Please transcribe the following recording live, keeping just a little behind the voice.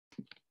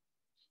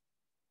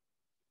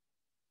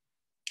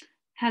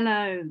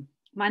Hello,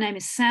 my name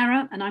is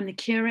Sarah and I'm the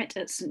curate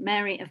at St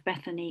Mary of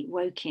Bethany,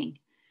 Woking.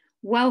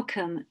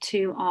 Welcome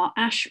to our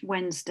Ash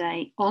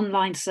Wednesday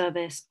online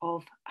service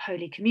of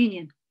Holy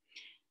Communion.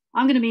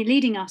 I'm going to be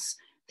leading us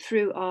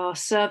through our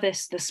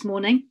service this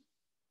morning.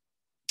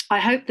 I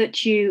hope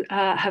that you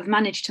have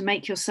managed to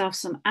make yourself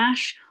some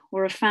ash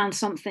or have found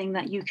something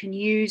that you can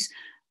use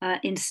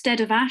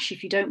instead of ash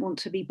if you don't want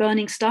to be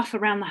burning stuff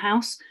around the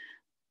house.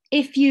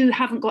 If you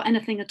haven't got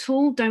anything at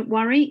all, don't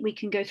worry. We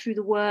can go through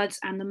the words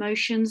and the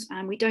motions,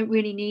 and we don't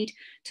really need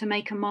to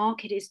make a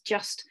mark. It is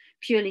just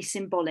purely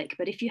symbolic.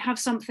 But if you have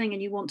something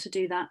and you want to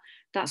do that,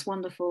 that's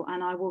wonderful,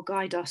 and I will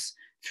guide us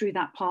through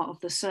that part of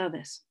the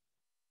service.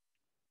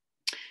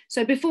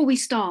 So before we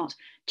start,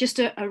 just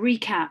a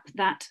recap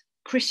that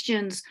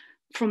Christians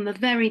from the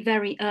very,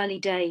 very early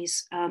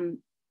days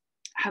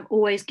have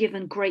always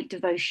given great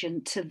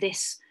devotion to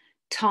this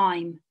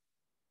time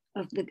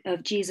of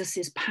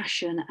Jesus's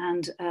passion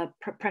and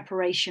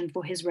preparation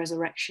for his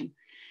resurrection.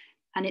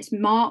 And it's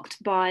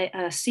marked by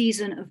a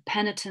season of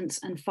penitence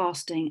and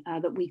fasting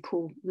that we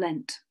call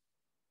Lent.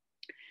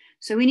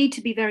 So we need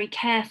to be very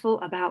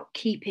careful about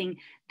keeping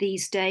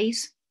these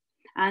days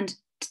and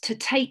to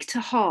take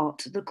to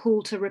heart the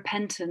call to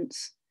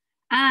repentance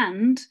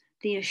and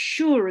the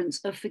assurance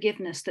of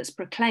forgiveness that's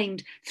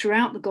proclaimed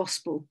throughout the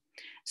gospel,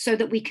 so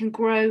that we can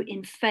grow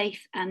in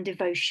faith and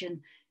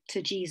devotion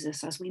to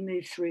Jesus as we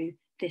move through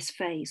this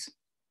phase.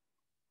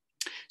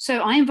 So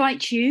I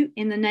invite you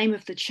in the name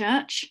of the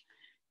Church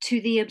to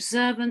the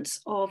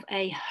observance of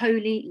a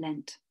holy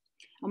Lent.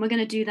 And we're going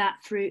to do that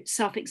through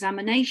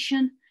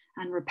self-examination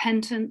and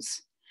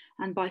repentance,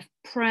 and by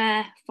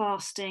prayer,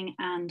 fasting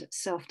and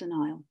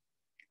self-denial.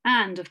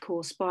 And of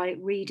course, by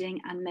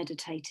reading and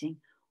meditating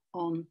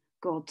on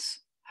God's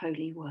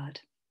holy word.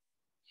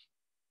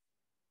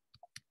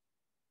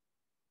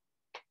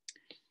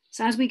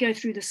 So as we go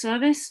through the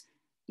service,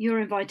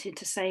 you're invited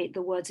to say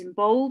the words in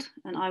bold,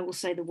 and I will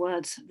say the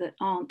words that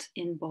aren't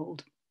in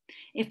bold.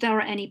 If there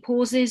are any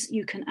pauses,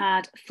 you can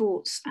add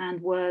thoughts and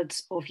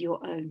words of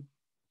your own.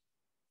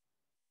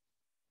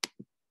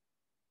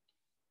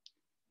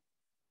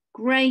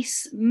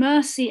 Grace,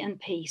 mercy, and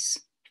peace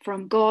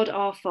from God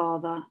our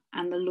Father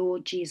and the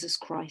Lord Jesus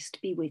Christ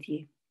be with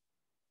you.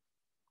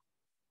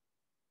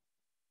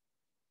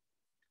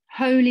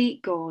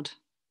 Holy God,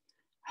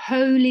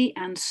 holy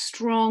and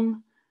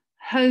strong,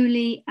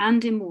 holy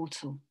and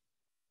immortal,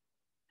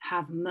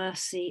 have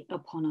mercy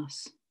upon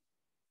us.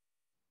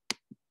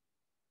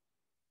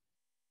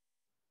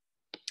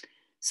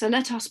 So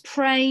let us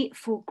pray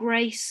for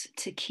grace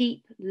to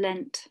keep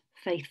Lent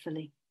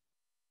faithfully.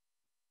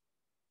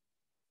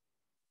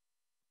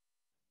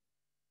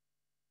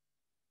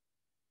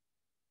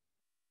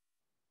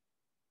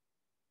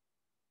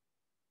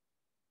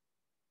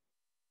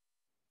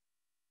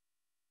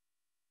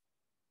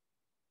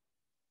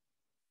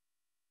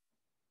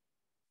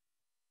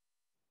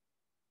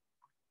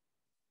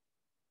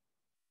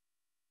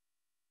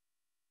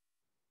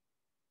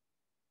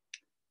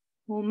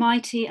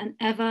 Almighty and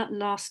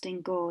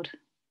everlasting God,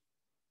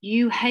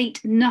 you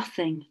hate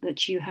nothing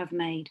that you have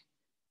made,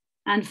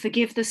 and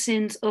forgive the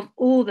sins of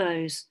all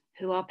those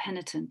who are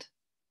penitent.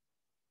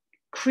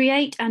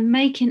 Create and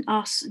make in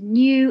us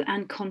new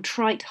and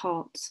contrite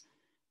hearts,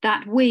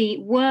 that we,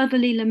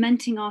 worthily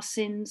lamenting our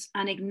sins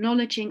and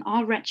acknowledging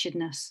our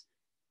wretchedness,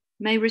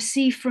 may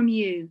receive from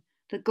you,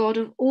 the God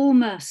of all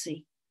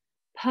mercy,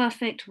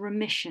 perfect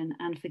remission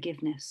and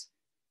forgiveness.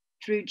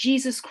 Through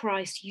Jesus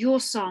Christ, your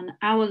Son,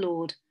 our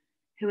Lord,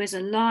 who is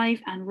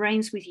alive and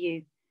reigns with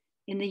you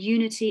in the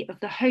unity of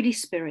the Holy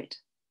Spirit,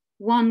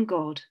 one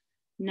God,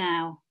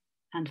 now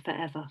and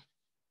forever.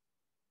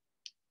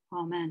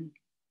 Amen.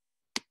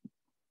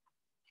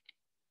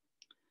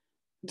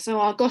 And so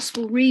our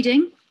gospel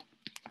reading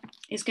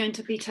is going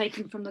to be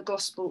taken from the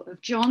Gospel of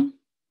John,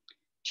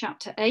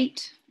 chapter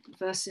 8,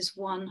 verses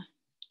 1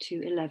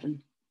 to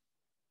 11.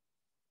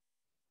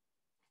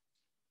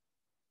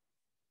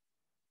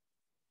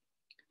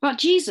 But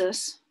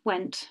Jesus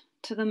went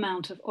to the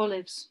Mount of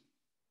Olives.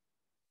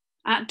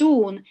 At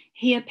dawn,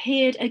 he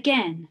appeared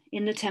again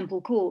in the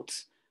temple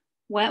courts,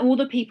 where all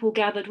the people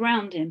gathered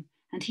round him,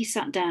 and he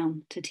sat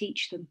down to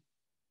teach them.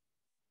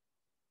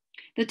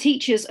 The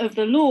teachers of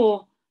the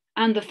law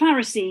and the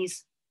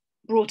Pharisees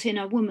brought in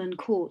a woman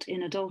caught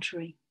in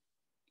adultery.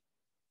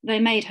 They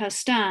made her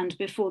stand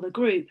before the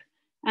group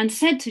and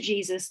said to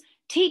Jesus,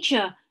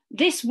 "Teacher,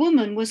 this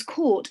woman was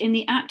caught in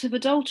the act of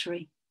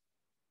adultery.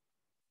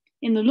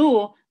 In the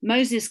law,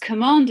 Moses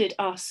commanded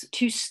us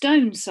to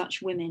stone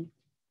such women.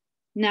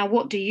 Now,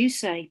 what do you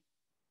say?"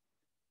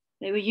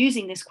 They were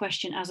using this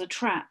question as a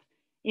trap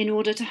in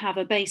order to have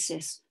a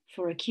basis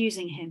for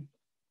accusing him.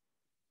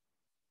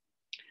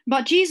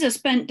 But Jesus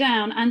bent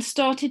down and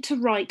started to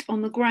write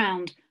on the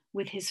ground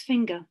with his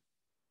finger.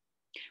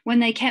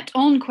 When they kept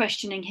on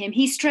questioning him,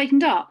 he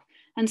straightened up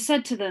and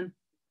said to them,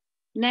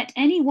 "Let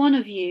any one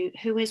of you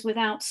who is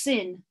without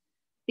sin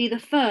be the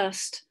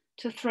first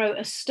to throw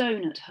a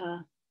stone at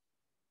her."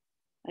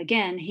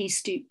 Again, he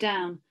stooped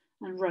down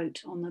and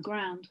wrote on the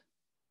ground.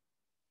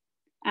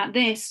 At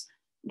this,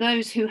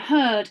 Those who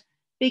heard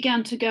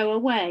began to go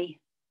away,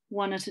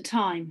 one at a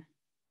time,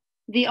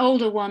 the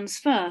older ones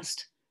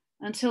first,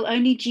 until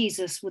only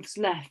Jesus was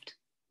left,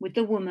 with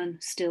the woman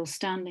still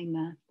standing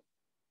there.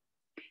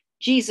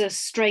 Jesus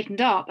straightened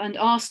up and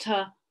asked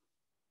her,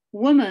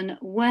 "Woman,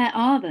 where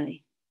are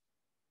they?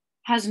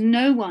 Has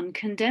no one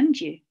condemned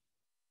you?"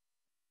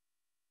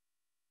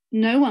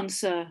 "No one,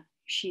 sir,"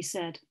 she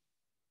said.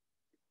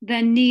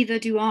 "Then neither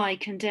do I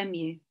condemn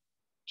you,"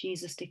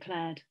 Jesus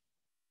declared.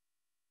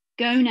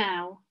 "Go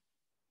now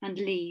and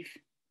leave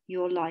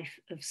your life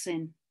of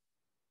sin."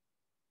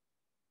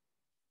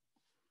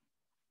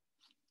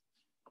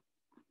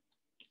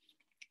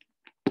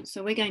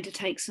 So we're going to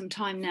take some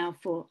time now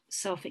for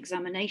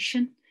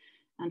self-examination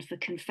and for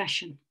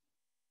confession.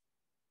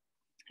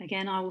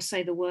 Again, I will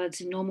say the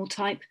words in normal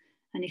type,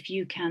 and if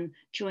you can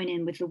join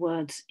in with the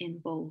words in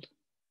bold.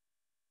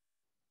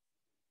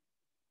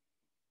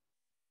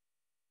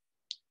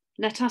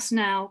 Let us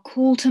now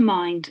call to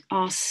mind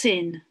our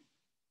sin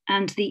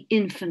and the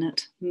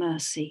infinite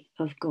mercy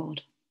of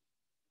God.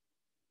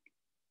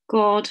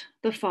 God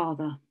the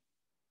Father,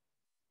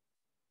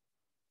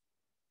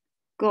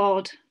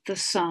 God the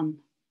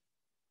Son,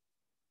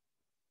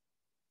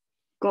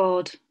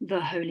 God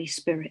the Holy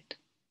Spirit.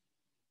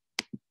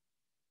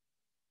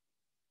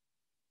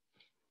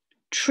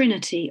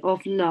 Trinity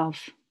of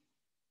love.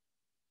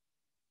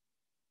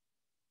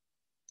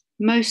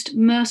 Most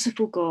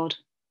merciful God,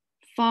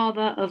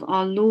 Father of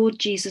our Lord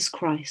Jesus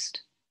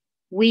Christ,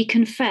 we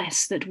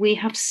confess that we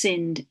have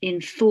sinned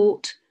in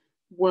thought,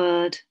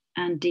 word,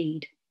 and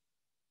deed.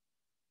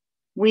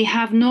 We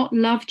have not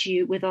loved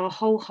you with our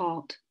whole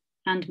heart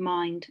and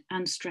mind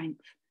and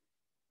strength.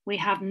 We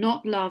have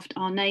not loved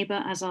our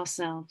neighbour as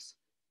ourselves.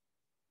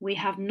 We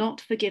have not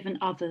forgiven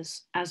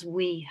others as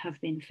we have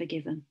been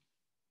forgiven.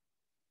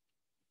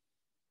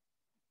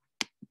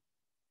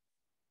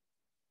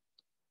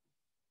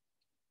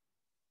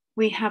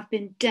 We have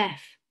been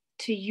deaf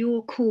to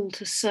your call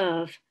to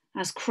serve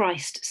as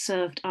Christ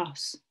served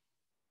us.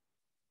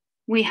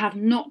 We have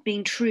not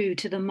been true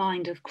to the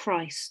mind of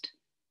Christ.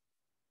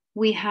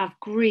 We have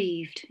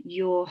grieved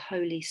your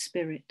Holy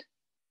Spirit.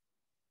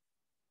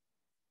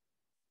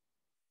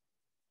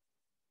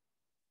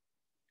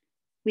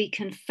 We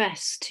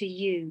confess to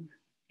you,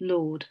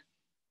 Lord.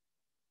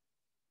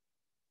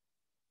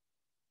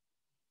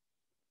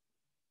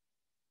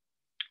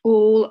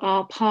 All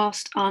our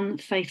past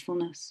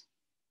unfaithfulness,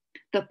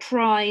 the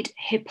pride,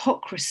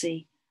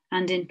 hypocrisy,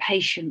 and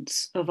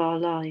impatience of our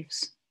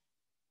lives.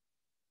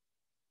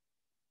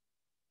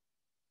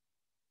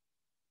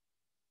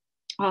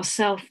 Our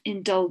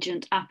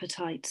self-indulgent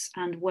appetites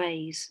and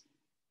ways,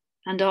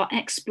 and our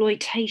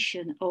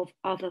exploitation of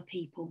other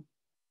people.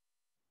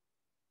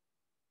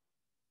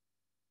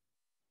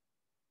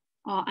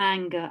 Our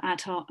anger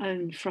at our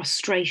own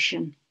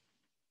frustration,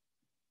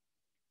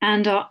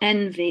 and our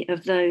envy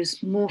of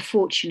those more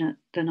fortunate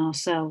than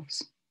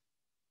ourselves.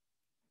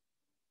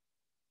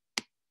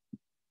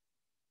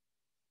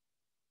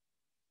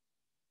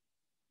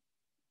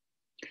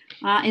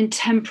 Our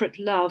intemperate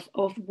love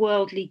of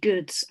worldly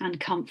goods and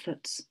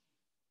comforts,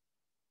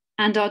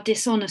 and our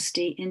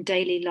dishonesty in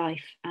daily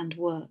life and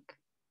work.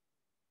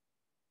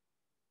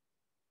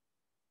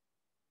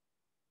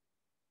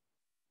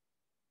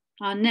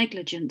 Our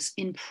negligence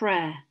in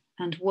prayer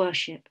and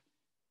worship,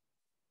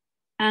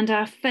 and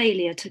our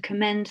failure to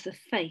commend the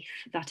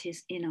faith that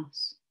is in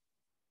us.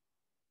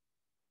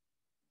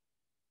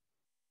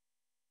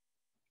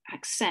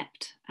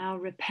 Accept our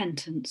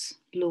repentance,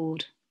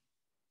 Lord,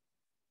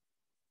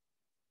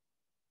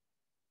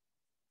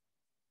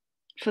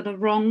 for the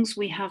wrongs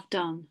we have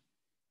done,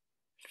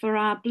 for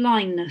our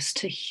blindness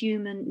to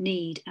human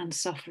need and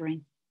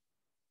suffering,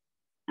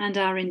 and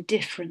our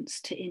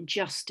indifference to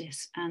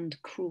injustice and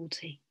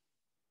cruelty.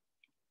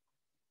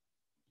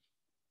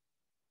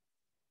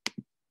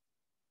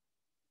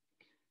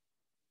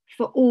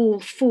 For all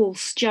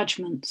false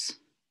judgments,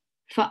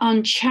 for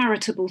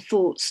uncharitable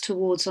thoughts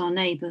towards our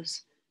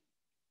neighbours,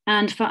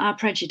 and for our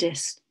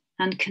prejudice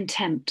and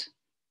contempt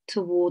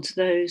towards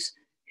those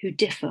who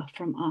differ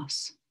from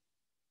us.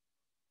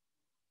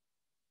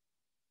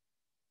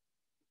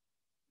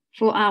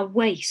 For our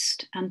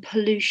waste and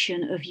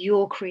pollution of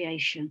your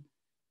creation,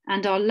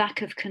 and our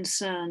lack of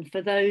concern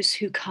for those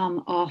who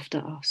come after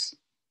us.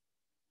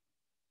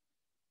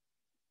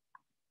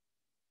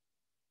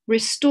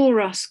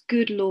 Restore us,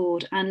 good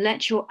Lord, and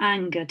let your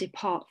anger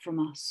depart from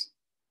us.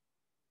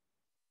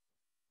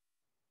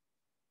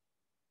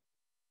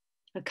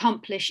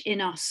 Accomplish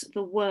in us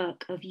the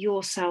work of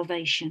your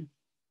salvation.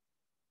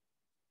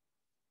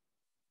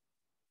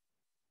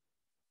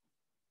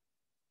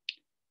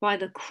 By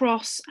the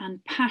cross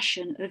and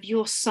passion of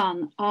your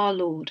Son, our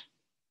Lord,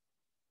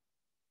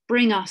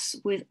 bring us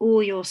with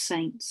all your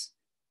saints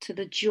to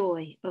the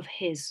joy of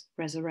his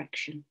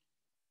resurrection.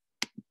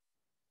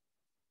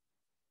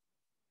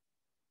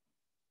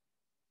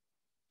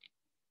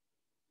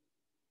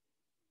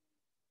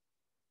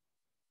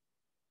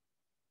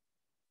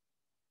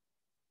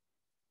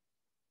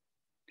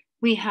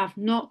 We have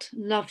not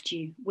loved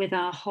you with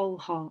our whole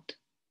heart.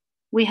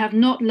 We have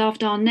not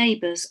loved our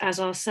neighbours as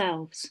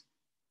ourselves.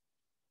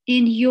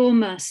 In your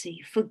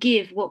mercy,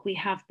 forgive what we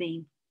have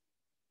been.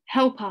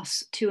 Help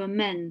us to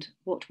amend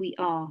what we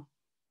are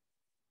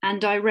and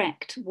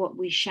direct what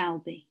we shall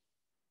be,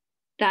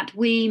 that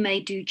we may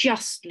do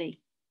justly,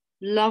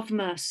 love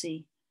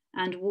mercy,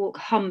 and walk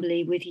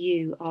humbly with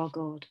you, our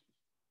God.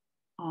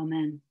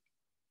 Amen.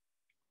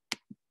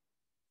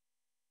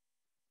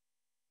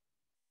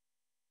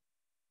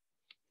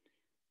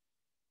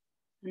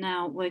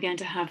 Now we're going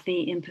to have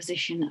the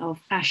imposition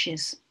of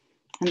ashes,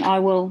 and I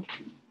will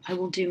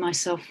do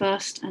myself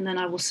first, and then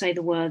I will say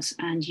the words,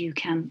 and you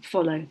can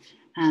follow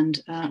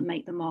and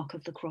make the mark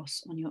of the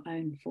cross on your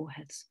own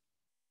foreheads.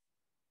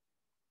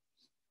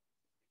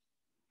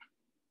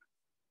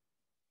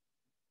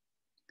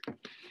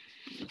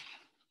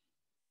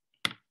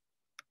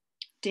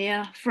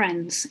 Dear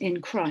friends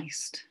in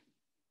Christ,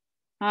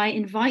 I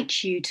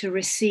invite you to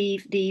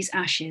receive these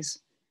ashes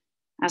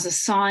as a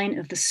sign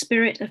of the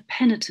spirit of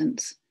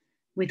penitence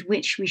with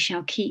which we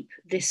shall keep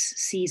this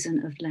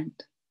season of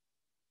Lent.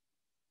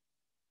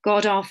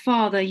 God our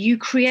Father, you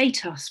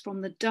create us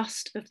from the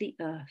dust of the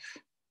earth.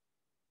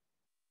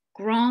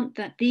 Grant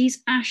that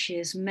these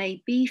ashes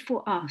may be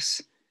for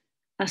us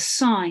a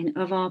sign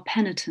of our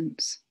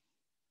penitence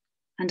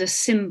and a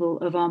symbol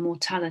of our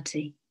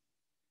mortality.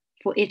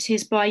 For it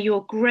is by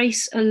your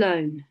grace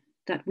alone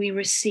that we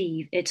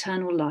receive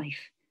eternal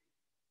life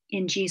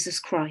in Jesus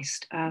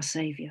Christ, our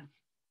Saviour.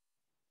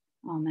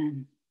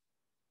 Amen.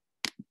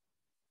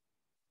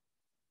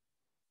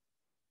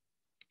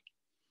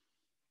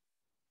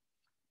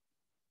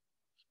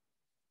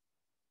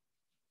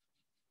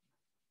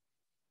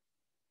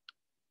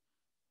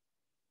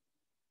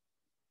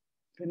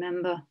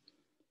 Remember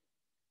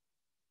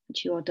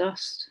that you are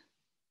dust,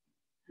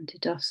 and to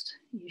dust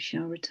you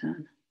shall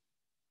return.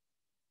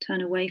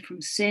 Turn away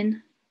from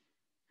sin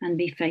and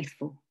be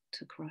faithful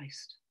to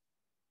Christ.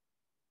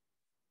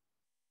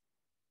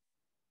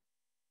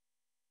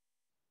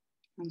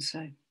 And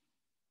so,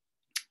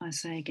 I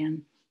say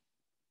again,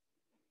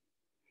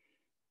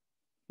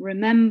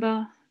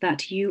 remember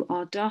that you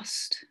are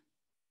dust,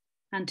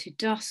 and to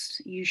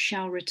dust you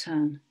shall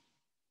return.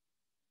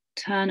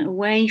 Turn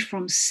away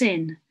from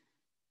sin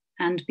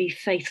and be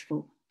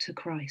faithful to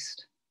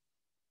Christ.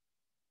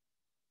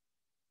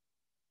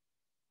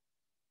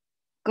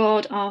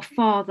 God our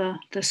Father,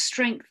 the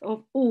strength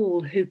of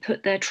all who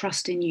put their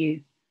trust in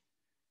you,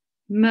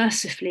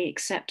 mercifully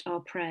accept our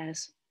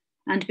prayers,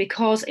 and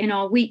because in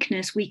our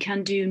weakness we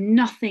can do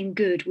nothing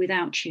good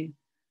without you,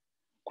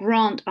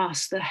 grant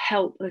us the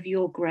help of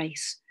your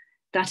grace,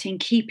 that in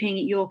keeping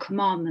your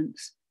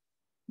commandments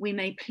we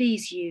may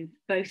please you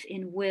both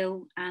in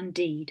will and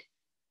deed,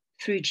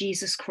 through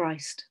Jesus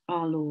Christ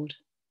our Lord.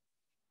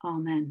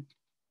 Amen.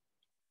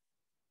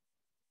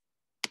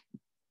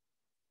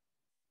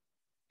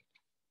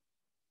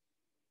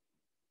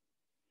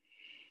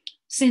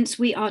 Since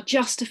we are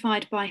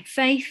justified by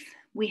faith,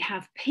 we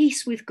have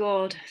peace with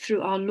God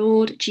through our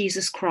Lord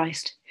Jesus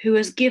Christ, who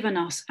has given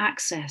us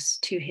access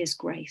to his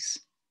grace.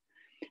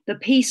 The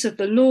peace of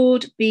the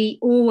Lord be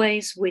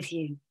always with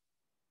you.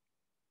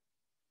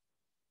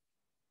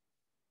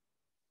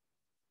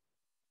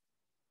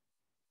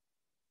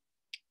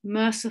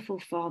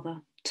 Merciful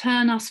Father,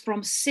 turn us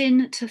from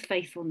sin to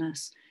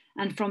faithfulness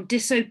and from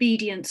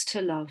disobedience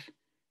to love,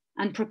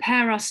 and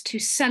prepare us to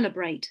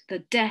celebrate the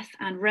death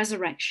and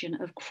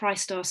resurrection of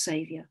Christ our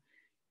Saviour,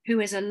 who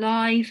is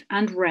alive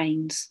and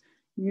reigns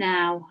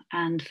now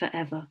and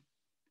forever.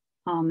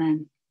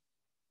 Amen.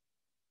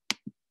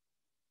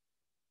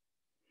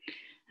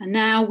 And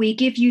now we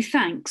give you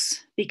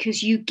thanks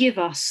because you give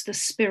us the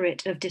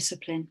spirit of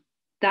discipline,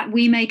 that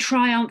we may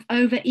triumph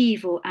over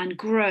evil and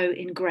grow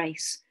in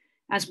grace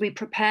as we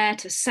prepare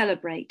to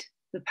celebrate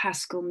the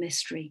Paschal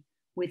mystery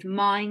with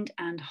mind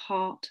and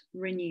heart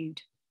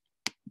renewed.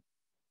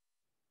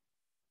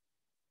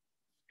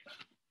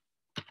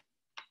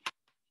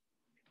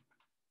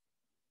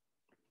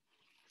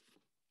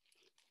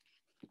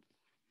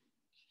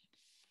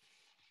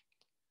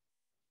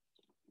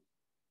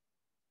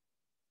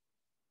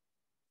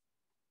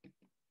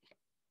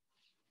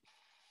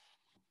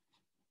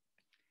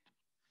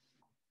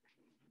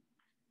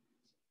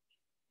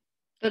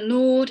 The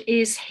Lord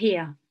is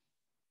here.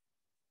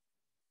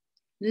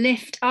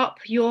 Lift up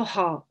your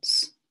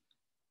hearts.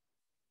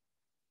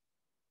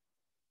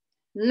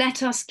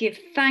 Let us give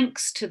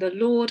thanks to the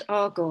Lord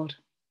our God.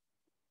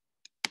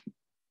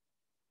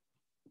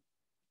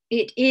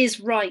 It is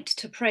right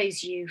to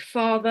praise you,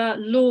 Father,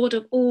 Lord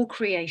of all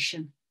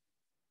creation.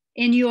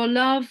 In your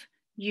love,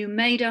 you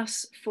made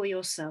us for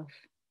yourself.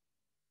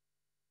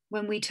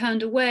 When we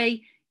turned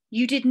away,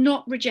 you did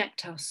not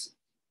reject us,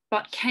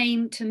 but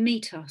came to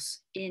meet us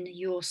in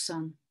your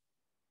Son.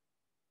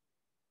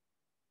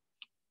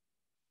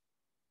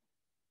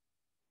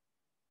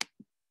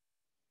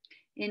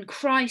 In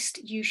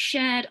Christ, you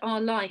shared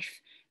our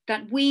life,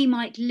 that we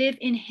might live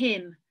in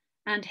him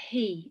and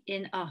he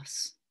in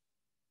us.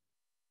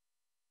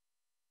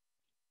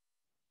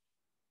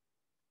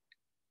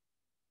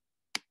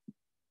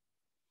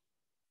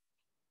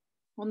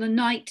 On the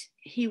night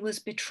he was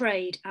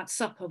betrayed at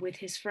supper with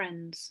his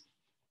friends,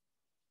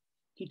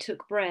 he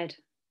took bread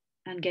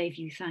and gave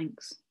you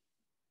thanks.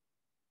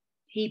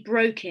 He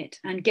broke it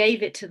and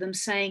gave it to them,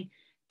 saying,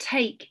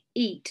 "Take,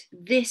 eat,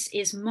 this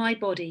is my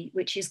body,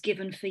 which is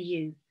given for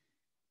you.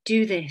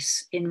 Do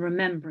this in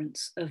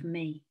remembrance of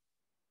me."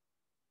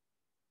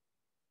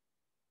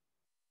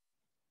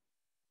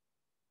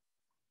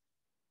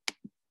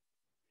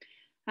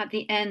 At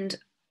the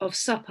end of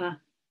supper,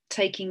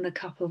 taking the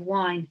cup of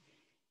wine,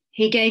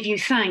 he gave you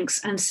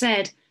thanks and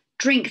said,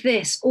 "Drink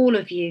this, all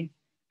of you.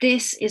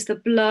 This is the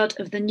blood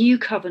of the new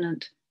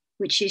covenant,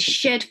 which is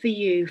shed for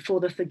you for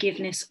the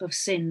forgiveness of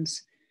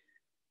sins.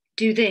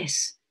 Do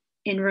this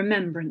in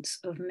remembrance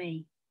of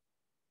me."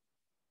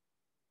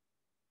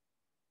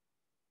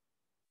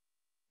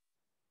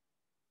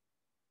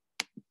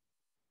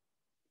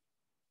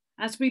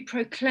 As we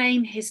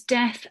proclaim his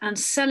death and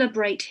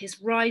celebrate his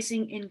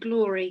rising in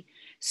glory,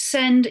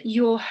 send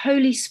your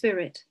Holy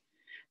Spirit,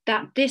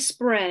 that this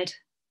bread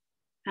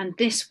and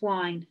this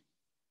wine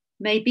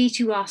may be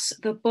to us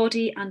the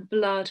body and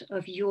blood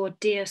of your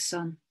dear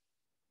Son.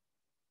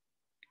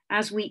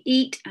 As we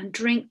eat and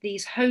drink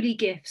these holy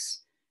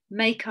gifts,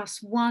 make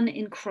us one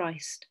in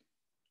Christ,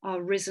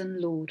 our risen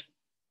Lord.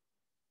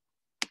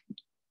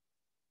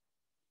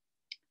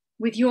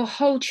 With your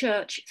whole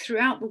church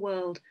throughout the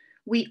world,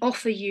 we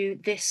offer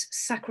you this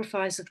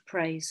sacrifice of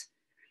praise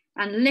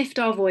and lift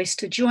our voice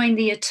to join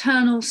the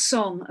eternal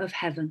song of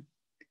heaven.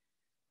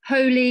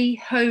 Holy,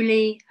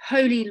 holy,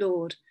 holy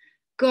Lord,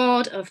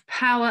 God of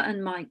power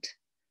and might.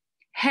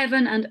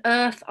 Heaven and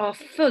earth are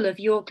full of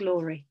your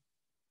glory.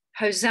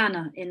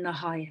 Hosanna in the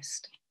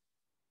highest.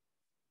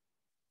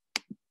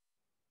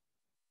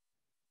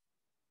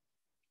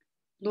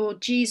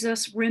 Lord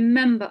Jesus,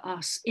 remember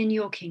us in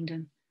your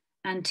kingdom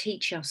and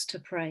teach us to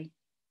pray.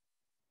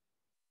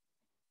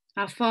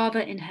 Our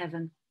Father in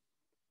heaven,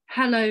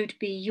 hallowed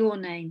be your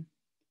name.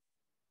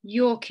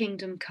 Your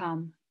kingdom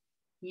come,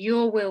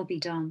 your will be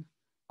done,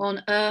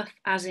 on earth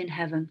as in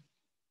heaven.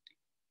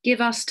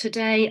 Give us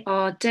today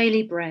our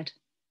daily bread.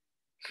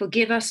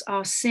 Forgive us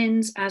our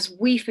sins as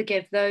we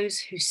forgive those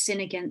who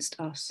sin against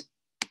us.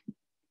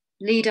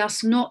 Lead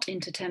us not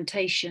into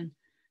temptation,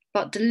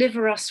 but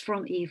deliver us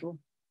from evil.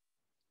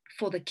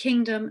 For the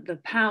kingdom, the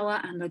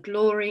power, and the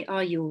glory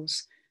are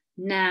yours,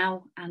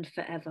 now and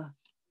forever.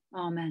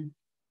 Amen.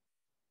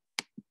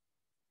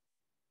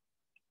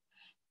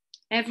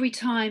 Every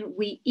time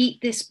we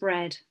eat this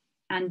bread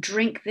and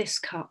drink this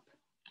cup,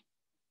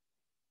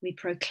 we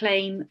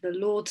proclaim the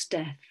Lord's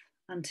death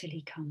until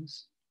he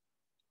comes.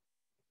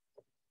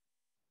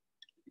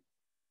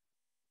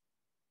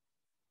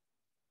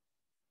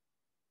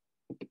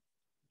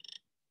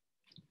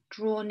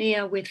 Draw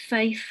near with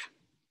faith,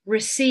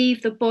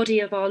 receive the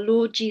body of our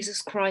Lord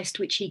Jesus Christ,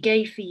 which he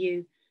gave for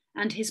you,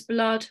 and his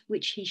blood,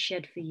 which he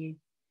shed for you.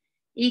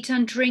 Eat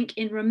and drink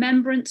in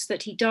remembrance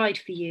that he died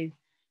for you,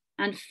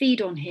 and feed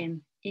on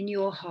him in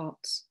your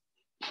hearts,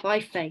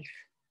 by faith,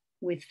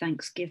 with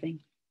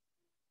thanksgiving.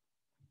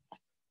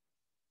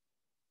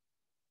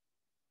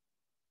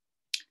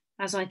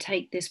 As I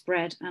take this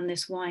bread and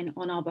this wine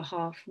on our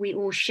behalf, we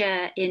all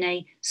share in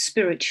a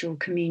spiritual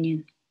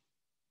communion.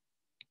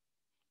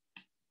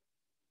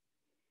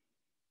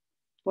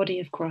 Body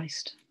of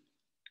Christ,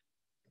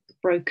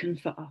 broken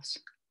for us.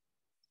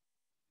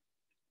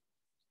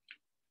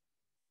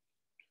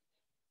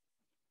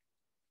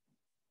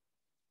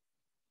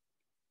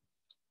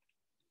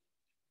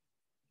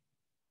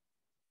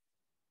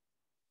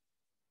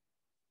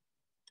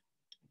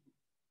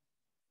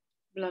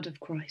 Blood of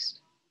Christ,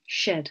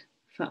 shed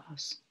for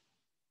us.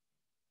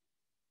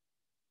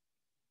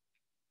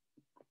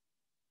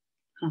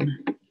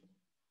 Amen.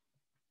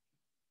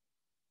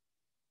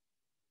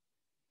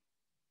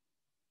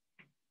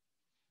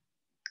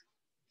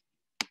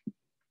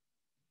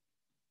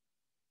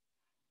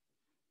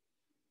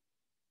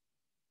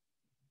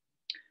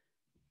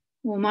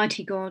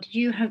 Almighty God,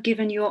 you have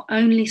given your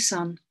only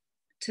Son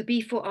to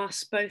be for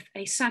us both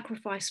a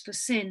sacrifice for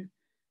sin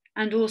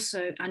and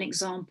also an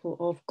example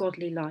of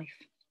godly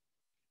life.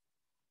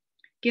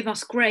 Give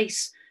us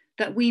grace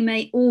that we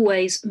may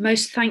always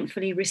most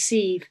thankfully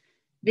receive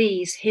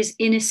these his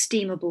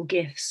inestimable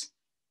gifts,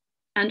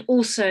 and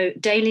also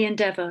daily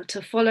endeavour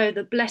to follow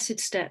the blessed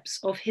steps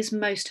of his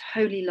most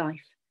holy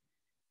life,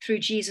 through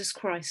Jesus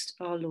Christ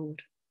our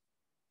Lord.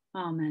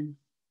 Amen.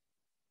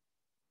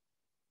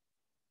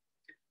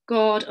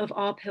 God of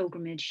our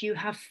pilgrimage, you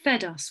have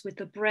fed us with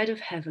the bread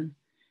of heaven.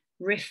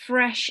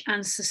 Refresh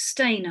and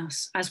sustain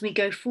us as we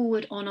go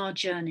forward on our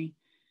journey.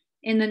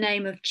 In the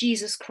name of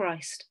Jesus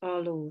Christ our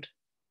Lord.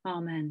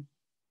 Amen.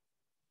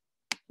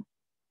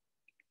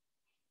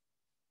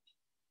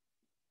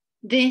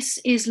 This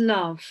is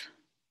love,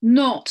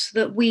 not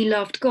that we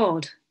loved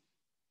God.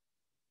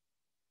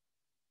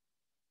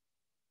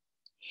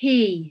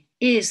 He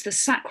is the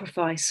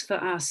sacrifice for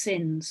our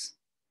sins.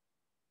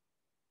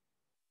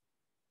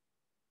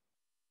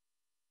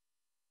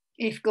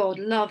 If God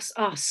loves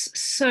us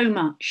so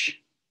much,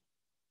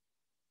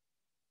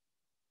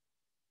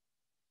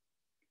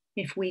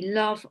 if we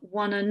love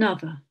one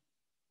another.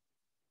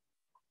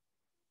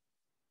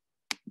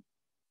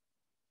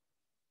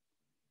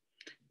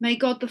 May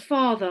God the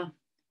Father,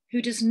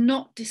 who does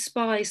not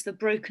despise the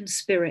broken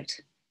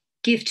spirit,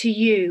 give to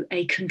you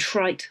a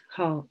contrite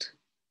heart.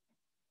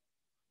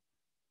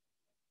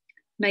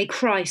 May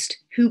Christ,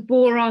 who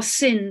bore our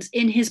sins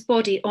in his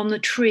body on the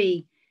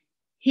tree,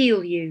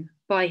 heal you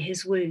by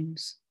his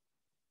wounds.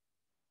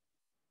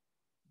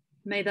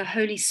 May the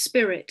Holy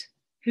Spirit,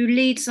 who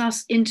leads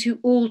us into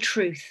all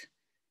truth,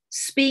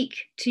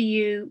 speak to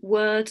you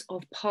words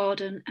of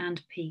pardon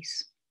and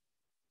peace.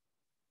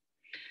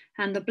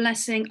 And the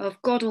blessing of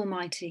God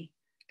Almighty,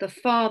 the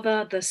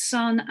Father, the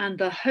Son, and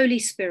the Holy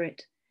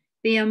Spirit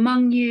be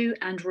among you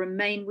and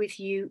remain with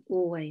you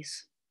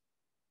always.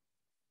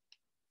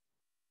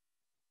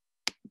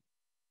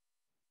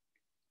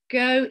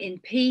 Go in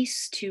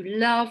peace to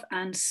love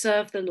and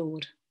serve the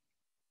Lord.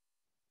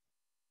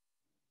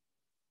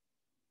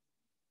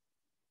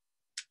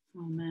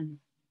 Amen.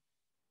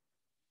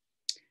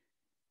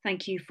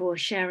 Thank you for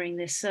sharing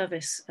this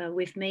service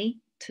with me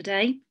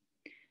today.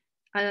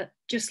 I'd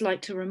just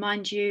like to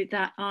remind you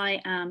that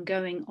I am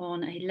going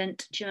on a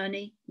Lent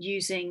journey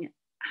using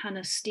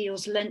Hannah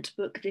Steele's Lent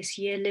book this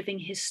year, Living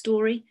His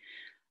Story.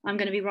 I'm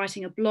going to be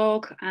writing a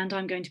blog and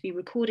I'm going to be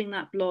recording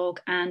that blog,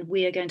 and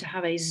we are going to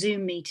have a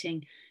Zoom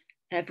meeting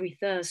every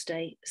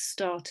Thursday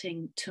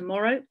starting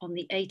tomorrow on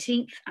the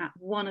 18th at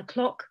 1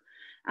 o'clock.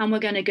 And we're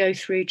going to go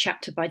through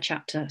chapter by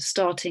chapter,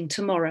 starting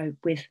tomorrow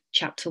with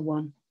chapter 1.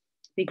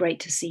 It'd be great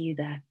to see you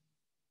there.